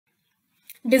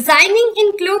Designing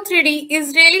in Clo 3D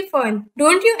is really fun,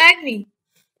 don't you agree?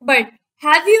 But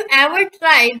have you ever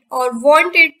tried or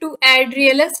wanted to add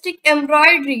realistic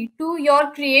embroidery to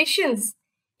your creations?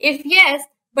 If yes,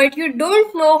 but you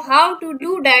don't know how to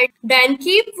do that, then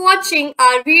keep watching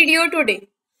our video today.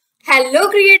 Hello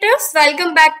creators,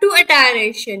 welcome back to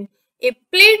Attiration, a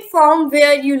platform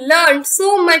where you learn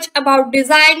so much about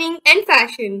designing and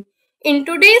fashion. In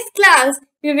today's class,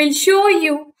 we will show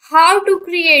you how to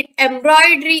create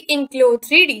embroidery in Clo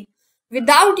 3D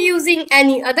without using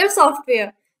any other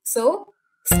software. So,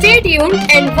 stay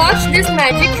tuned and watch this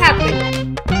magic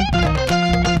happen.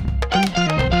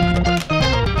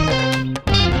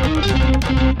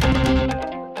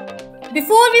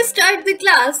 Before we start the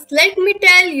class, let me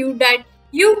tell you that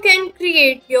you can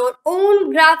create your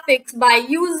own graphics by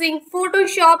using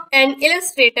Photoshop and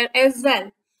Illustrator as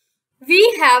well.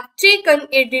 We have taken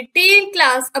a detailed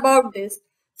class about this,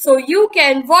 so you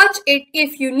can watch it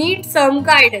if you need some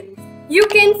guidance. You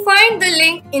can find the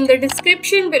link in the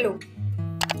description below.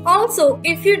 Also,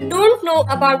 if you don't know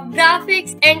about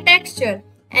graphics and texture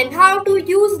and how to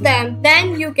use them,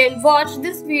 then you can watch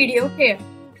this video here.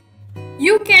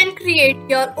 You can create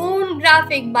your own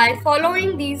graphic by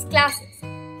following these classes.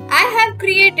 I have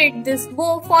created this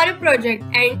bow for a project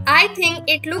and I think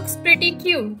it looks pretty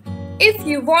cute. If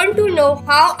you want to know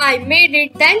how I made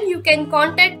it, then you can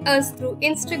contact us through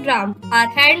Instagram. Our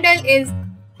handle is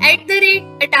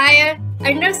 @attire_Asian.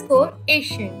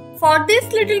 For this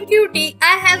little cutie,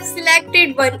 I have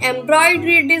selected one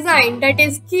embroidery design that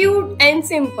is cute and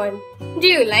simple. Do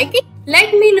you like it?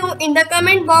 Let me know in the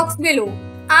comment box below.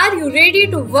 Are you ready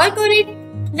to work on it?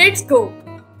 Let's go.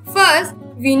 First,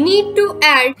 we need to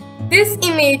add this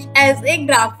image as a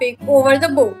graphic over the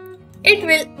bow. It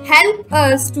will help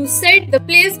us to set the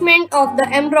placement of the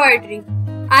embroidery.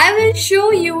 I will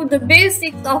show you the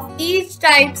basics of each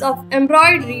types of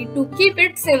embroidery to keep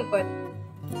it simple.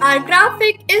 Our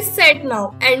graphic is set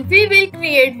now and we will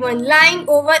create one line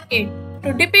over it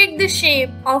to depict the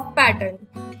shape of pattern.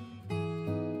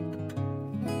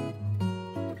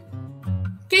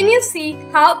 Can you see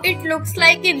how it looks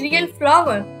like a real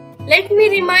flower? Let me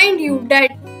remind you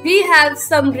that we have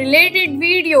some related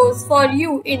videos for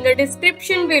you in the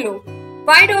description below.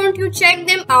 Why don't you check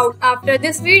them out after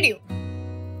this video?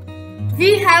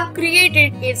 We have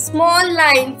created a small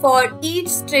line for each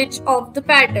stitch of the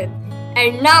pattern.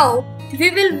 And now we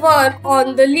will work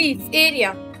on the leaf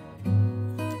area.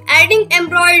 Adding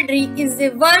embroidery is a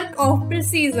work of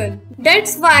precision.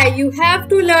 That's why you have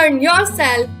to learn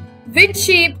yourself which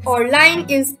shape or line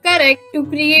is correct to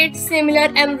create similar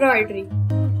embroidery.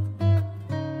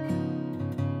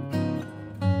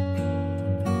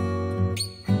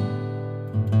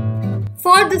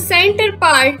 For the center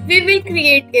part, we will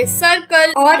create a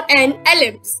circle or an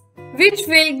ellipse, which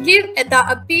will give the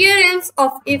appearance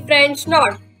of a French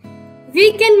knot.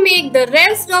 We can make the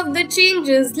rest of the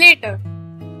changes later.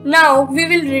 Now we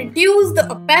will reduce the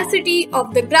opacity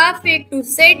of the graphic to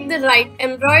set the right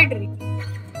embroidery.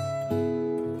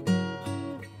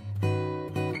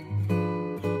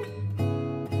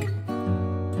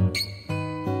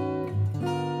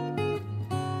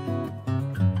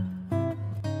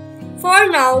 For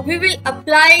now, we will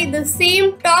apply the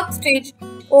same top stitch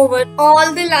over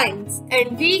all the lines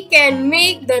and we can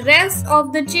make the rest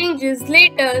of the changes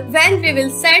later when we will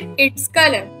set its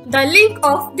color. The link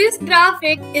of this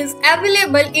graphic is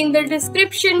available in the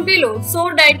description below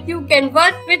so that you can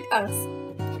work with us.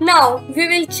 Now we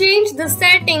will change the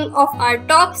setting of our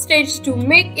top stitch to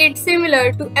make it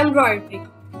similar to embroidery.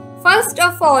 First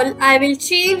of all, I will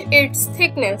change its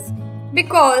thickness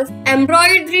because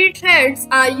embroidery threads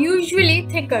are usually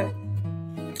thicker.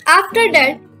 After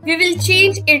that, we will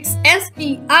change its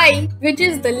SPI, which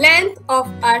is the length of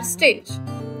our stitch.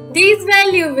 These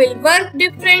values will work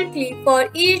differently for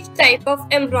each type of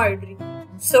embroidery.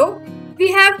 So, we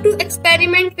have to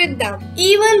experiment with them.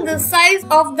 Even the size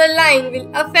of the line will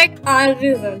affect our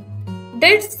result.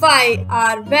 That's why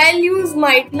our values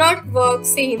might not work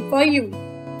same for you.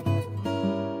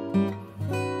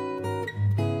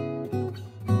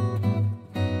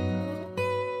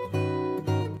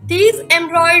 These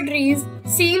embroideries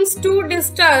seems too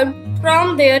disturbed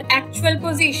from their actual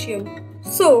position.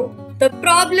 So, the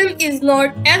problem is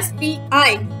not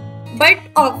SPI but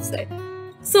offset.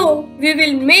 So, we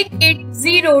will make it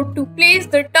 0 to place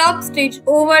the top stitch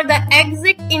over the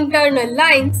exact internal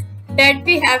lines that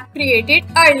we have created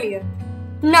earlier.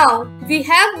 Now, we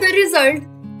have the result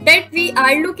that we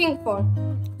are looking for.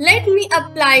 Let me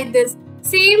apply this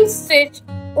same stitch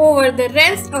over the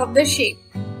rest of the shape.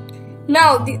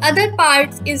 Now the other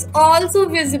parts is also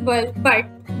visible but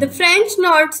the French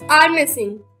knots are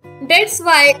missing. That's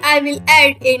why I will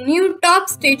add a new top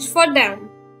stitch for them.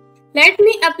 Let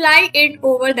me apply it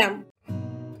over them.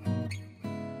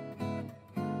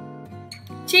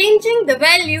 Changing the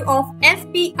value of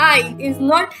SPI is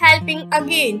not helping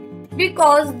again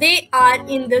because they are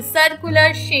in the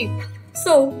circular shape.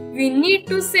 So we need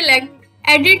to select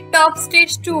Edit Top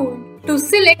Stitch tool to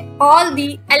select all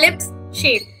the ellipse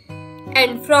shape.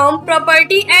 And from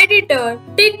Property Editor,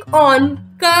 tick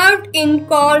on Curved in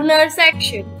Corner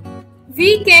section.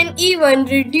 We can even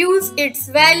reduce its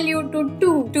value to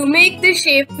 2 to make the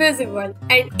shape visible.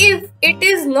 And if it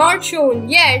is not shown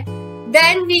yet,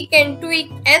 then we can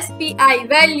tweak SPI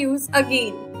values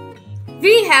again.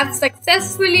 We have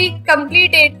successfully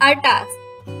completed our task.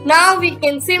 Now we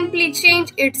can simply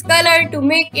change its color to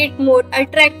make it more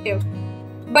attractive.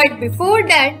 But before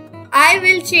that, I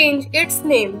will change its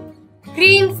name.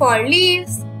 Green for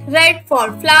leaves, red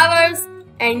for flowers,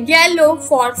 and yellow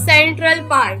for central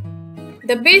part.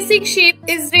 The basic shape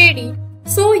is ready,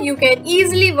 so you can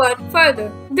easily work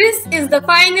further. This is the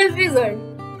final result.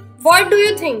 What do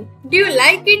you think? Do you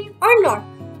like it or not?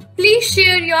 Please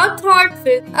share your thoughts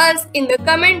with us in the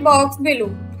comment box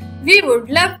below. We would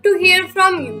love to hear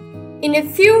from you. In a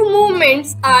few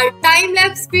moments, our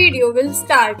time-lapse video will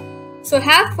start. So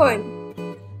have fun.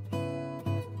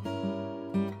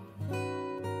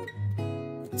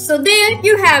 So there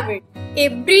you have it. A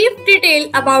brief detail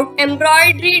about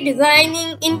embroidery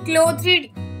designing in Clo 3D.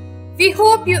 We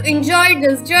hope you enjoyed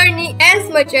this journey as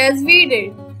much as we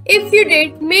did. If you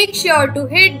did, make sure to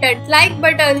hit that like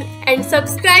button and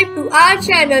subscribe to our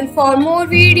channel for more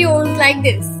videos like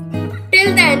this.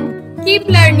 Till then, keep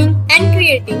learning and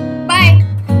creating. Bye.